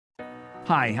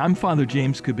Hi, I'm Father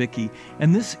James Kubicki,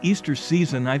 and this Easter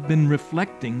season I've been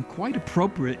reflecting, quite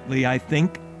appropriately I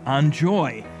think, on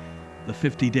joy. The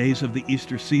 50 days of the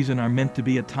Easter season are meant to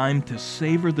be a time to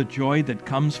savor the joy that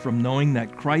comes from knowing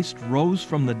that Christ rose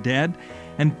from the dead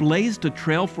and blazed a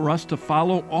trail for us to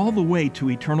follow all the way to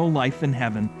eternal life in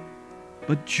heaven.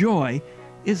 But joy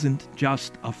isn't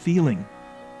just a feeling.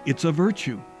 It's a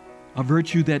virtue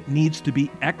that needs to be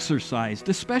exercised,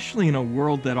 especially in a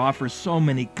world that offers so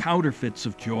many counterfeits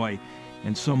of joy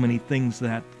and so many things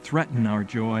that threaten our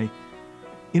joy.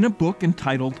 In a book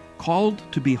entitled Called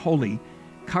to be Holy,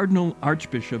 Cardinal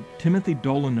Archbishop Timothy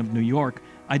Dolan of New York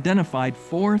identified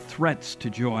 4 threats to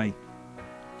joy.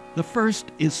 The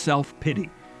first is self-pity,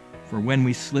 for when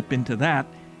we slip into that,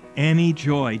 any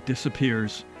joy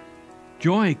disappears.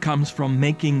 Joy comes from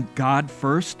making God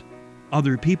first,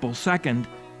 other people second,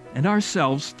 and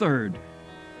ourselves third.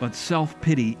 But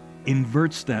self-pity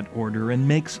inverts that order and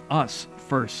makes us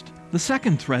first. The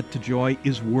second threat to joy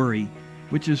is worry,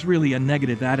 which is really a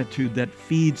negative attitude that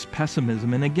feeds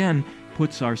pessimism and again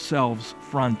puts ourselves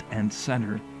front and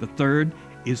center. The third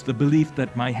is the belief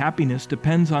that my happiness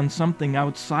depends on something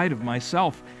outside of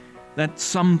myself, that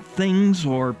some things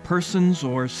or persons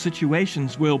or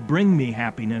situations will bring me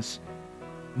happiness.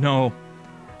 No,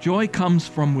 joy comes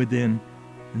from within.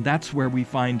 And that's where we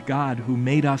find God, who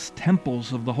made us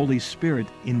temples of the Holy Spirit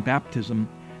in baptism.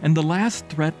 And the last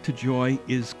threat to joy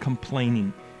is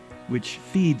complaining, which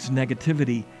feeds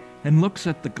negativity and looks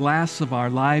at the glass of our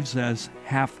lives as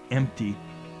half empty.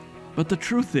 But the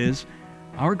truth is,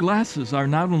 our glasses are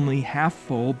not only half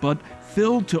full, but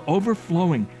filled to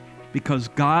overflowing, because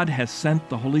God has sent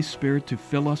the Holy Spirit to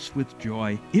fill us with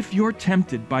joy. If you're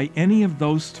tempted by any of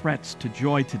those threats to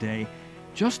joy today,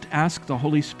 just ask the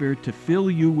Holy Spirit to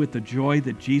fill you with the joy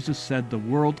that Jesus said the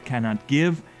world cannot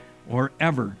give or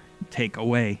ever take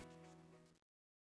away.